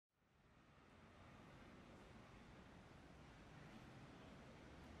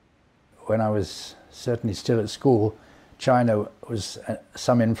when I was certainly still at school, China was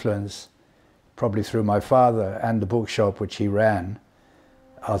some influence, probably through my father and the bookshop which he ran,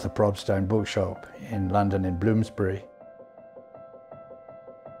 Arthur Probsthain bookshop in London, in Bloomsbury.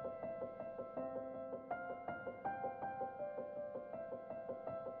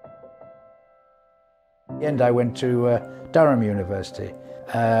 In the end, I went to Durham University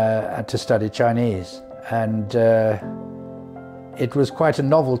to study Chinese, and it was quite a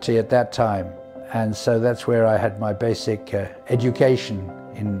novelty at that time, and so that's where I had my basic education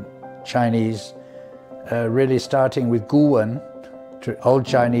in Chinese, really starting with Guwen, old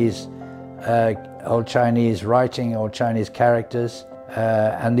Chinese writing, old Chinese characters,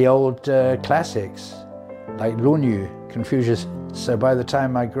 and the old classics like Lunyu, Confucius. So by the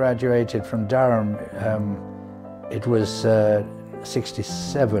time I graduated from Durham, it was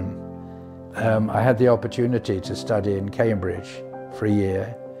 67. I had the opportunity to study in Cambridge for a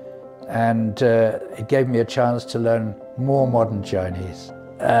year, and it gave me a chance to learn more modern Chinese.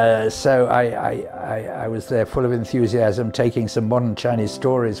 So I was there full of enthusiasm, taking some modern Chinese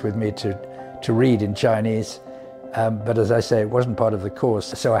stories with me to read in Chinese. But as I say, it wasn't part of the course,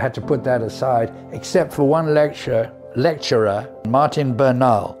 so I had to put that aside, except for one lecturer, Martin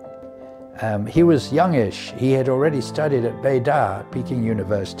Bernal. He was youngish. He had already studied at Beida, Peking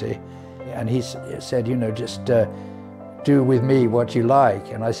University, and he said, you know, just do with me what you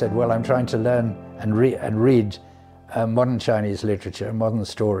like. And I said, well, I'm trying to learn and read modern Chinese literature, modern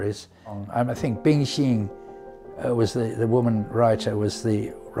stories. I think Bing Xin was the woman writer, was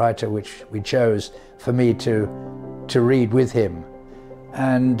the writer which we chose for me to read with him.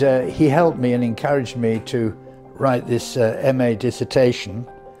 And he helped me and encouraged me to write this MA dissertation.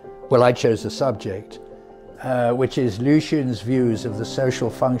 Well, I chose the subject, which is Liu Xun's views of the social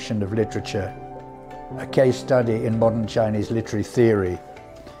function of literature, a case study in modern Chinese literary theory.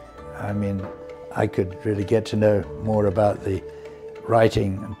 I mean, I could really get to know more about the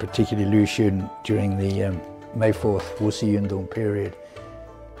writing, and particularly Liu Xun, during the May 4th Wuxi Yundong period,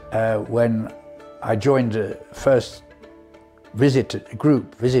 when I joined a first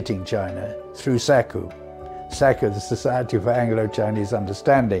group visiting China through SACU, the Society for Anglo-Chinese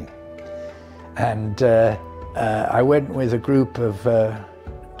Understanding. And I went with a group of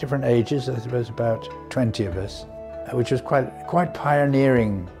different ages. There was about 20 of us, which was quite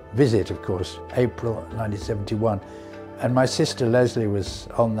pioneering visit, of course, April 1971. And my sister Leslie was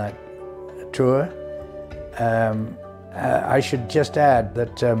on that tour. I should just add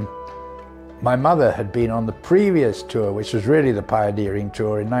that my mother had been on the previous tour, which was really the pioneering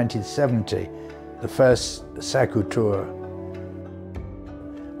tour in 1970, the first SACU tour.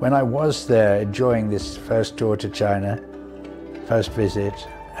 When I was there enjoying this first tour to China, first visit,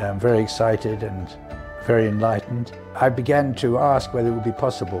 very excited and very enlightened, I began to ask whether it would be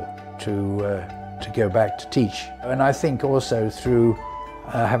possible to go back to teach. And I think also through,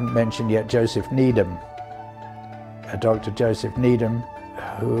 I haven't mentioned yet, Joseph Needham, Dr. Joseph Needham,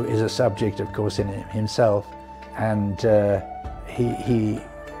 who is a subject, of course, in himself, and he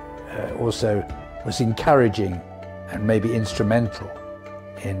also was encouraging and maybe instrumental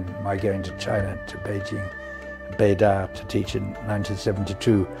in my going to China, to Beijing, Beida, to teach in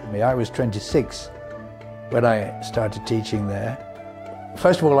 1972. I was 26 when I started teaching there.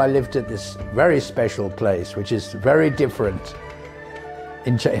 First of all, I lived at this very special place, which is very different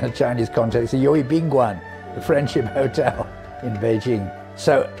in a Chinese context, the Yoi Bingguan, the Friendship Hotel in Beijing.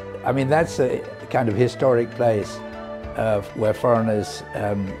 So, I mean, that's a kind of historic place where foreigners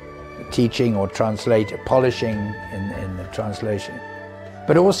teaching or polishing in the translation.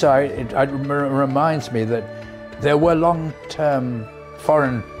 But also, it reminds me that there were long-term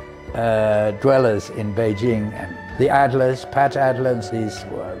foreign dwellers in Beijing, and the Adlers, Pat Adlers, these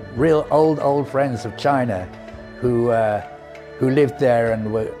were real old friends of China who lived there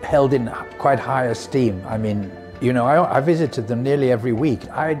and were held in quite high esteem. I mean, you know, I visited them nearly every week.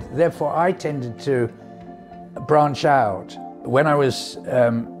 Therefore, I tended to branch out. When I was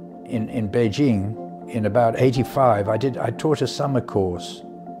in Beijing in about 85, I taught a summer course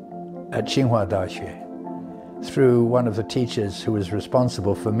at Tsinghua Daxue through one of the teachers who was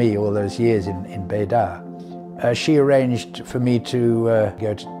responsible for me all those years in Beida. She arranged for me to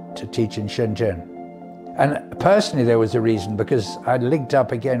go to teach in Shenzhen. And personally, there was a reason, because I'd linked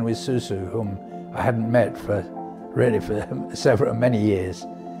up again with Susu, whom I hadn't met for many years.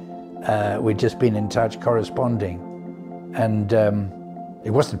 We'd just been in touch, corresponding. And it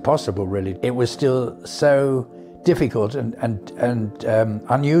wasn't possible, really. It was still so difficult and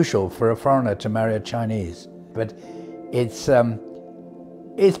unusual for a foreigner to marry a Chinese. But it's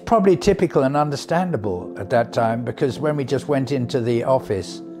probably typical and understandable at that time, because when we just went into the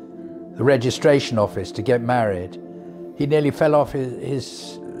office, the registration office to get married, he nearly fell off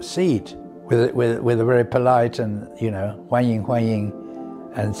his seat with a very polite and, you know, 欢迎欢迎,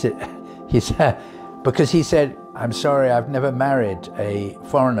 and he said, because he said, I'm sorry, I've never married a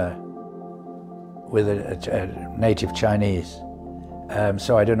foreigner with a native Chinese,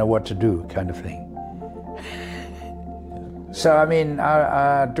 so I don't know what to do, kind of thing. So, I mean,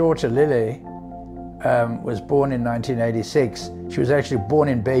 our daughter Lily was born in 1986. She was actually born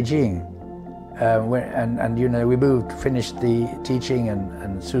in Beijing. And you know, we moved, finished the teaching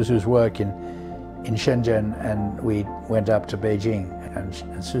and Susu's work in Shenzhen, and we went up to Beijing, and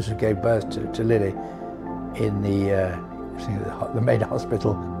Susu gave birth to Lily in the main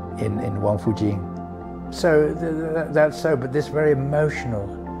hospital in Wangfujing. So that's so, but this very emotional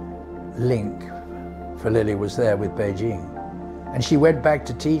link for Lily was there with Beijing. And she went back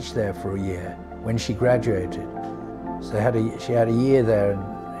to teach there for a year when she graduated. So she had a year there and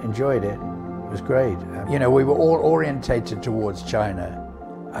enjoyed it. It was great. You know, we were all orientated towards China.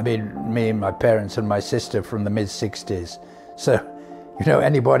 I mean, me and my parents and my sister from the mid-60s. So, you know,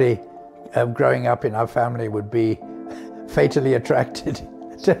 anybody growing up in our family would be fatally attracted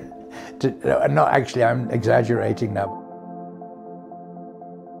to not actually, I'm exaggerating now.